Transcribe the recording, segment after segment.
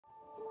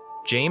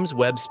James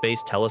Webb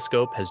Space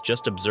Telescope has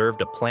just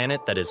observed a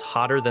planet that is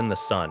hotter than the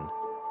Sun,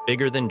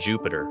 bigger than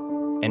Jupiter,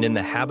 and in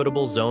the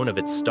habitable zone of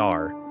its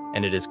star,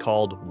 and it is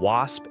called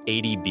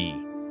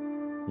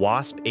WASP-80b.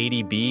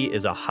 WASP-80b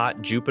is a hot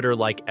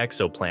Jupiter-like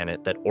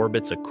exoplanet that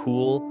orbits a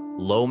cool,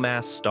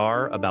 low-mass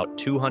star about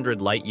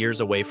 200 light-years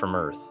away from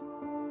Earth.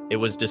 It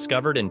was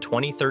discovered in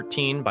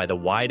 2013 by the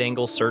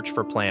Wide-Angle Search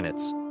for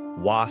Planets,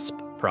 WASP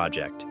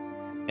project,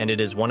 and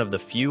it is one of the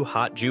few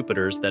hot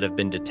Jupiters that have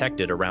been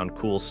detected around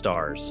cool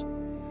stars.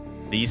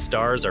 These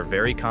stars are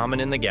very common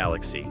in the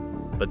galaxy,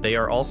 but they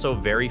are also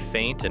very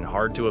faint and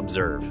hard to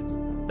observe.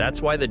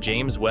 That's why the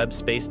James Webb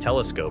Space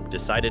Telescope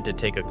decided to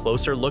take a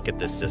closer look at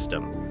this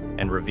system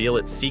and reveal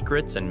its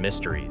secrets and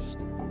mysteries.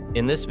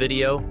 In this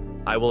video,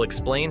 I will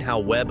explain how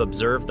Webb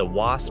observed the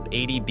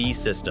WASP-80b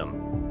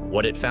system,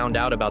 what it found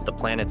out about the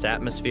planet's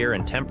atmosphere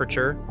and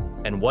temperature,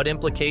 and what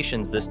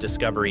implications this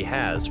discovery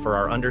has for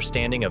our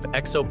understanding of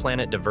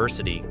exoplanet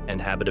diversity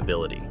and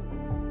habitability.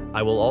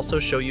 I will also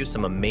show you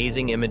some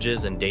amazing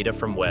images and data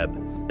from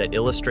Webb that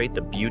illustrate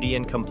the beauty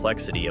and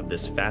complexity of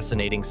this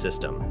fascinating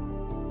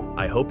system.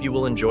 I hope you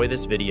will enjoy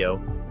this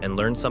video and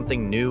learn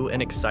something new and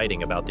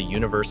exciting about the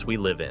universe we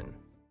live in.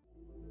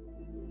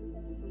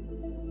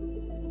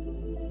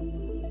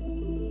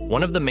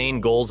 One of the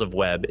main goals of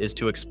Webb is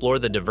to explore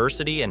the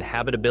diversity and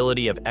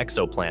habitability of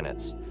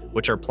exoplanets,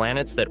 which are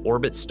planets that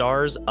orbit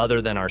stars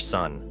other than our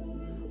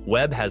Sun.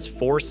 Webb has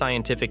 4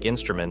 scientific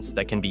instruments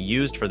that can be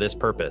used for this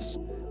purpose,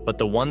 but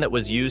the one that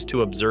was used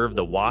to observe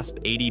the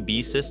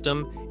WASP-80b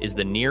system is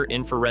the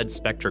Near-Infrared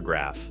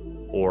Spectrograph,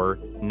 or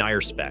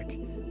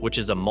NIRSpec, which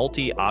is a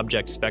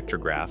multi-object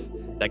spectrograph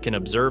that can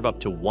observe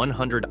up to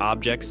 100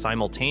 objects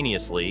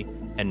simultaneously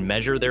and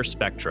measure their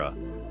spectra,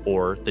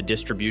 or the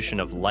distribution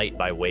of light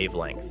by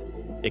wavelength.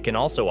 It can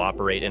also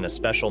operate in a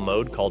special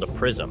mode called a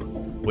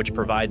prism, which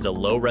provides a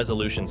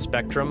low-resolution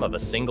spectrum of a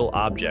single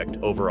object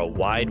over a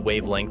wide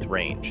wavelength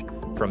range,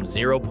 from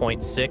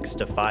 0.6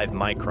 to 5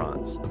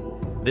 microns.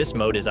 This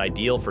mode is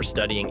ideal for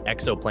studying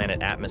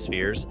exoplanet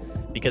atmospheres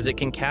because it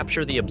can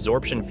capture the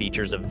absorption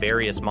features of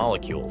various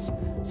molecules,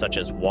 such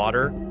as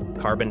water,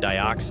 carbon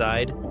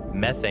dioxide,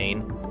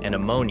 methane, and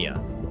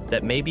ammonia,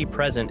 that may be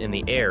present in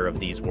the air of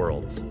these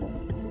worlds.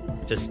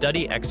 To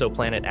study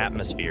exoplanet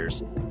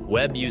atmospheres,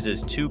 Webb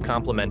uses 2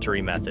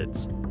 complementary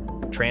methods: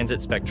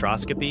 transit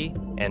spectroscopy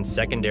and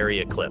secondary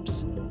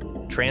eclipse.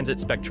 Transit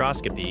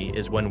spectroscopy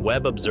is when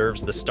Webb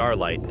observes the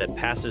starlight that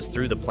passes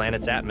through the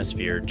planet's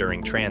atmosphere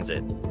during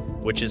transit,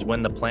 which is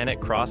when the planet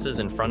crosses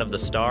in front of the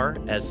star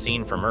as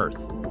seen from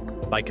Earth.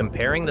 By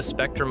comparing the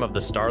spectrum of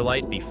the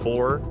starlight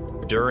before,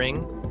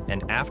 during,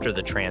 and after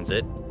the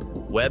transit,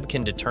 Webb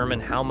can determine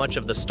how much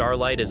of the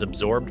starlight is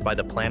absorbed by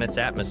the planet's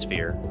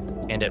atmosphere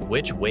and at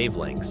which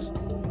wavelengths.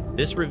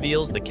 This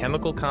reveals the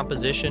chemical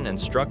composition and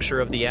structure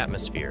of the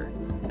atmosphere,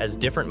 as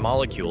different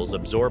molecules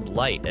absorb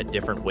light at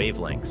different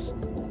wavelengths.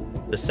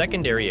 The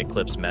secondary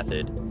eclipse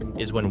method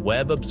is when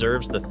Webb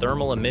observes the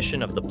thermal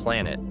emission of the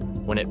planet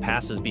when it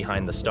passes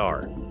behind the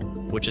star,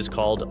 which is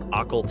called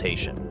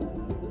occultation.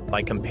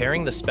 By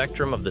comparing the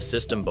spectrum of the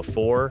system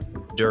before,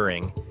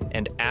 during,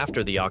 and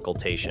after the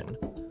occultation,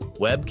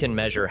 Webb can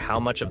measure how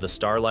much of the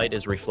starlight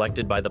is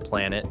reflected by the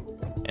planet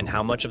and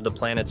how much of the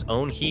planet's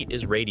own heat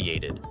is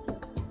radiated.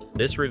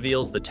 This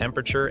reveals the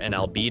temperature and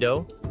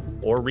albedo,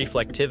 or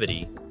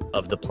reflectivity,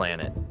 of the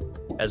planet,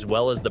 as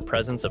well as the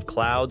presence of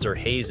clouds or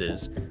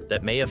hazes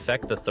that may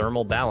affect the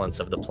thermal balance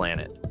of the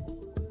planet.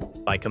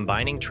 By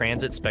combining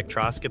transit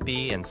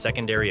spectroscopy and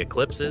secondary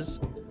eclipses,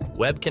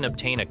 Webb can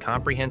obtain a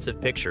comprehensive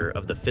picture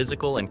of the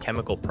physical and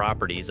chemical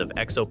properties of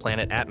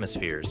exoplanet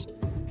atmospheres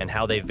and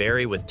how they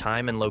vary with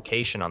time and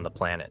location on the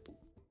planet.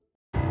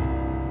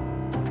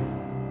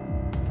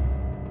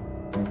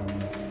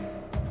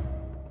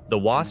 The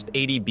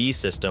WASP-80b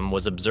system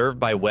was observed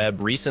by Webb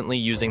recently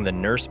using the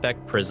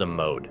NIRSpec prism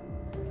mode.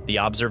 The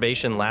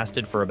observation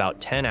lasted for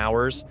about 10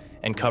 hours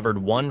and covered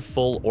 1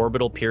 full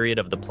orbital period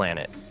of the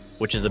planet,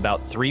 which is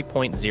about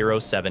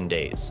 3.07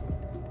 days.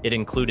 It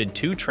included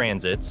 2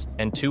 transits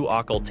and 2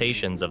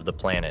 occultations of the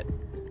planet,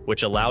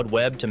 which allowed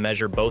Webb to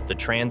measure both the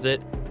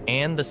transit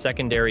and the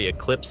secondary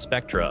eclipse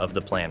spectra of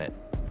the planet.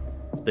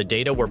 The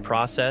data were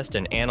processed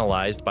and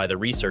analyzed by the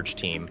research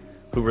team,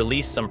 who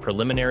released some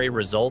preliminary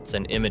results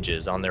and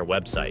images on their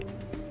website.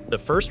 The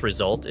first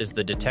result is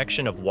the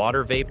detection of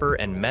water vapor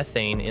and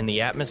methane in the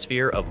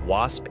atmosphere of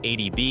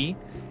WASP-80b,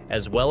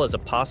 as well as a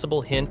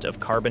possible hint of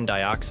carbon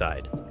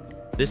dioxide.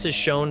 This is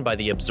shown by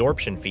the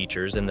absorption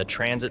features in the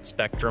transit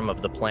spectrum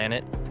of the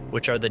planet,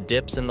 which are the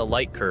dips in the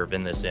light curve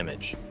in this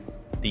image.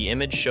 The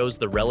image shows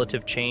the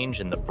relative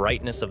change in the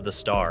brightness of the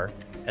star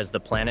as the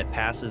planet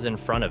passes in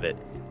front of it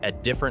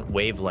at different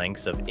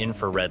wavelengths of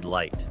infrared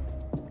light.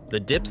 The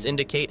dips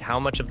indicate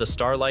how much of the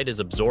starlight is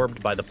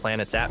absorbed by the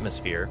planet's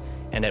atmosphere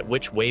and at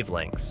which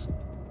wavelengths.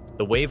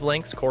 The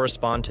wavelengths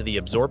correspond to the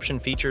absorption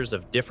features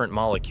of different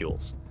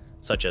molecules,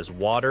 such as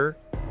water,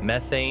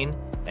 methane,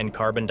 and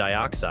carbon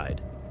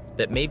dioxide,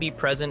 that may be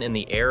present in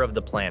the air of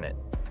the planet.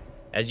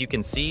 As you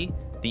can see,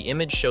 the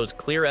image shows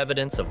clear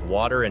evidence of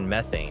water and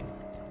methane,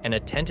 and a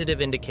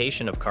tentative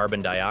indication of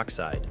carbon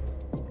dioxide.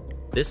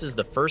 This is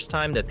the first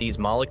time that these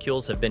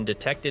molecules have been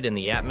detected in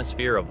the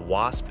atmosphere of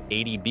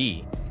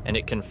WASP-80b, and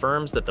it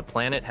confirms that the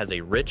planet has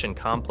a rich and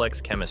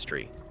complex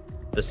chemistry.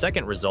 The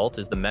second result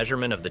is the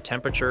measurement of the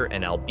temperature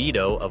and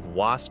albedo of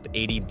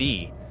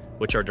WASP-80b,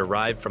 which are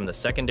derived from the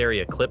secondary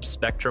eclipse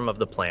spectrum of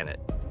the planet.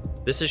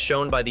 This is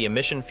shown by the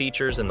emission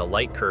features and the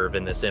light curve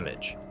in this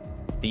image.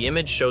 The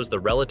image shows the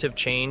relative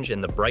change in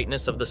the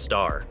brightness of the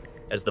star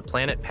as the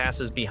planet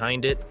passes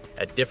behind it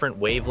at different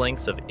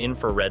wavelengths of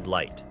infrared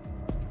light.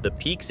 The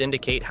peaks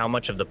indicate how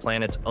much of the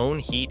planet's own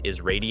heat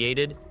is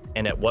radiated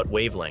and at what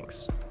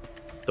wavelengths.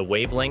 The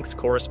wavelengths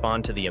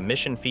correspond to the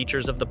emission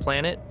features of the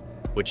planet,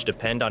 which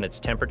depend on its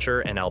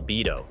temperature and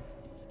albedo.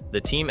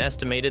 The team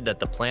estimated that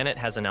the planet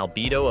has an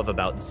albedo of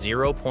about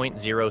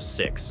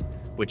 0.06,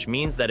 which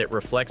means that it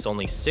reflects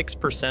only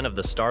 6% of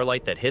the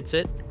starlight that hits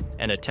it,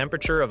 and a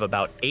temperature of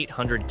about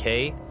 800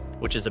 K,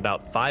 which is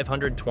about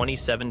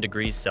 527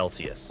 degrees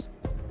Celsius.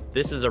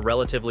 This is a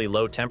relatively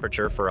low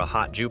temperature for a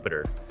hot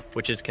Jupiter,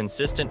 which is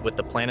consistent with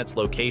the planet's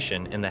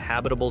location in the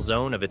habitable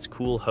zone of its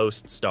cool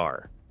host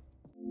star.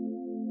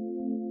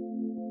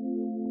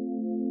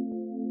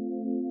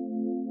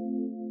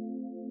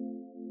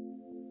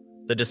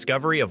 The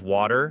discovery of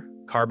water,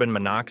 carbon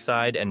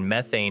monoxide, and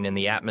methane in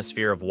the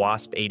atmosphere of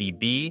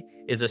WASP-80b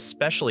is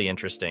especially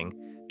interesting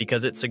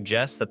because it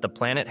suggests that the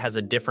planet has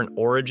a different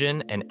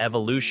origin and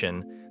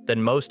evolution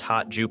than most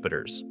hot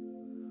Jupiters.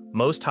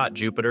 Most hot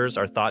Jupiters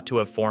are thought to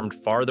have formed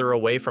farther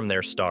away from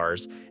their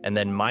stars and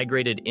then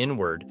migrated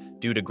inward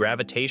due to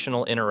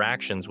gravitational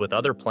interactions with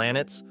other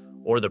planets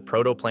or the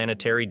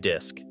protoplanetary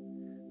disk.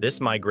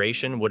 This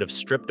migration would have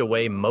stripped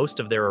away most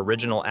of their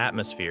original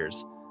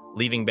atmospheres,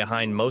 leaving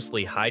behind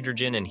mostly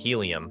hydrogen and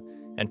helium,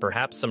 and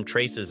perhaps some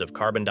traces of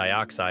carbon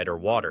dioxide or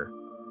water.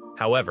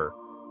 However,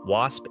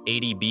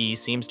 WASP-80b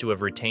seems to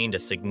have retained a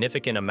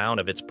significant amount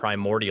of its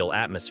primordial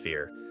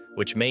atmosphere,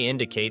 which may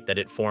indicate that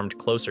it formed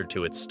closer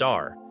to its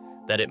star,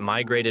 that it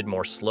migrated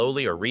more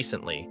slowly or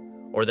recently,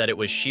 or that it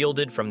was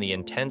shielded from the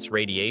intense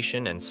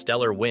radiation and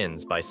stellar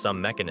winds by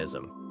some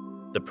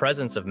mechanism. The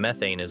presence of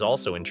methane is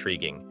also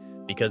intriguing,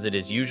 because it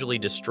is usually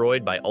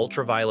destroyed by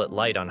ultraviolet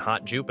light on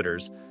hot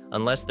Jupiters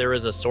unless there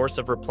is a source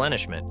of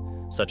replenishment,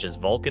 such as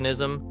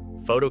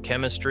volcanism,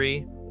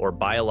 photochemistry, or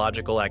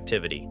biological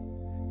activity.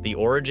 The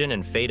origin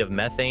and fate of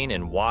methane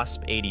in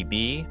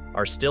WASP-80b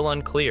are still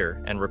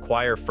unclear and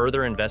require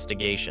further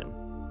investigation.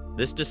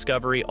 This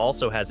discovery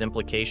also has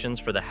implications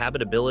for the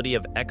habitability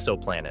of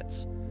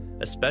exoplanets,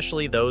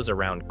 especially those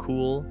around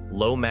cool,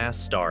 low-mass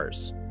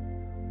stars.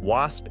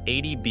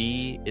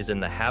 WASP-80b is in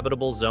the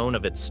habitable zone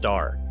of its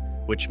star,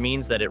 which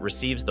means that it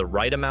receives the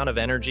right amount of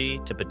energy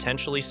to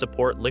potentially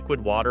support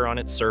liquid water on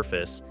its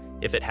surface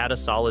if it had a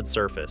solid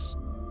surface.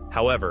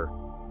 However,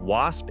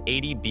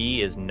 WASP-80b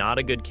is not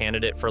a good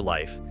candidate for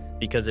life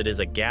because it is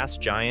a gas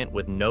giant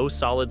with no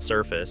solid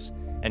surface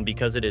and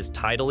because it is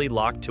tidally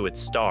locked to its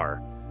star,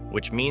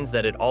 which means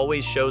that it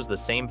always shows the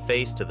same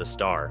face to the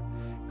star,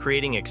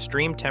 creating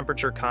extreme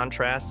temperature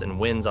contrasts and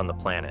winds on the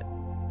planet.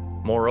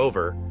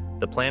 Moreover,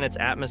 the planet's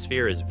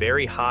atmosphere is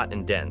very hot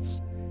and dense,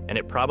 and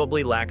it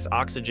probably lacks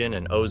oxygen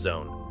and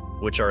ozone,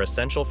 which are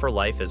essential for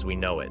life as we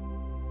know it.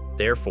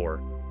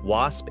 Therefore,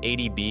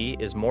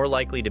 WASP-80b is more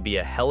likely to be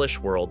a hellish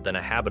world than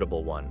a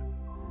habitable one.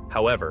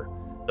 However,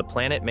 the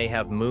planet may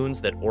have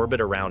moons that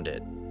orbit around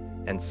it,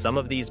 and some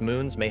of these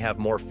moons may have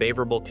more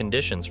favorable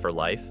conditions for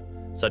life,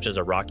 such as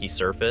a rocky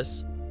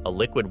surface, a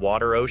liquid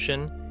water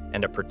ocean,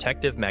 and a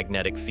protective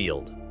magnetic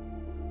field.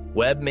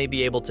 Webb may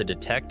be able to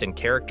detect and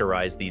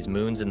characterize these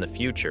moons in the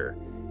future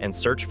and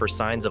search for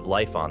signs of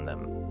life on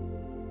them.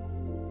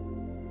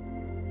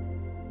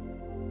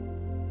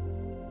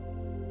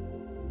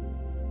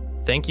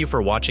 Thank you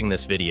for watching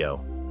this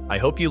video. I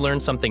hope you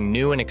learned something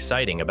new and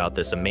exciting about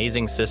this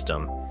amazing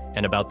system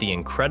and about the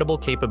incredible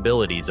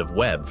capabilities of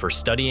Webb for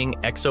studying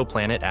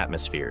exoplanet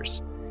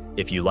atmospheres.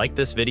 If you liked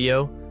this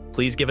video,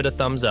 please give it a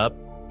thumbs up,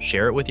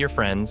 share it with your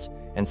friends,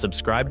 and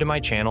subscribe to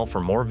my channel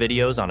for more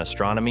videos on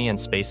astronomy and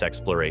space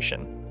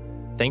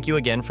exploration. Thank you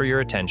again for your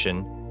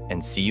attention,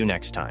 and see you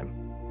next time.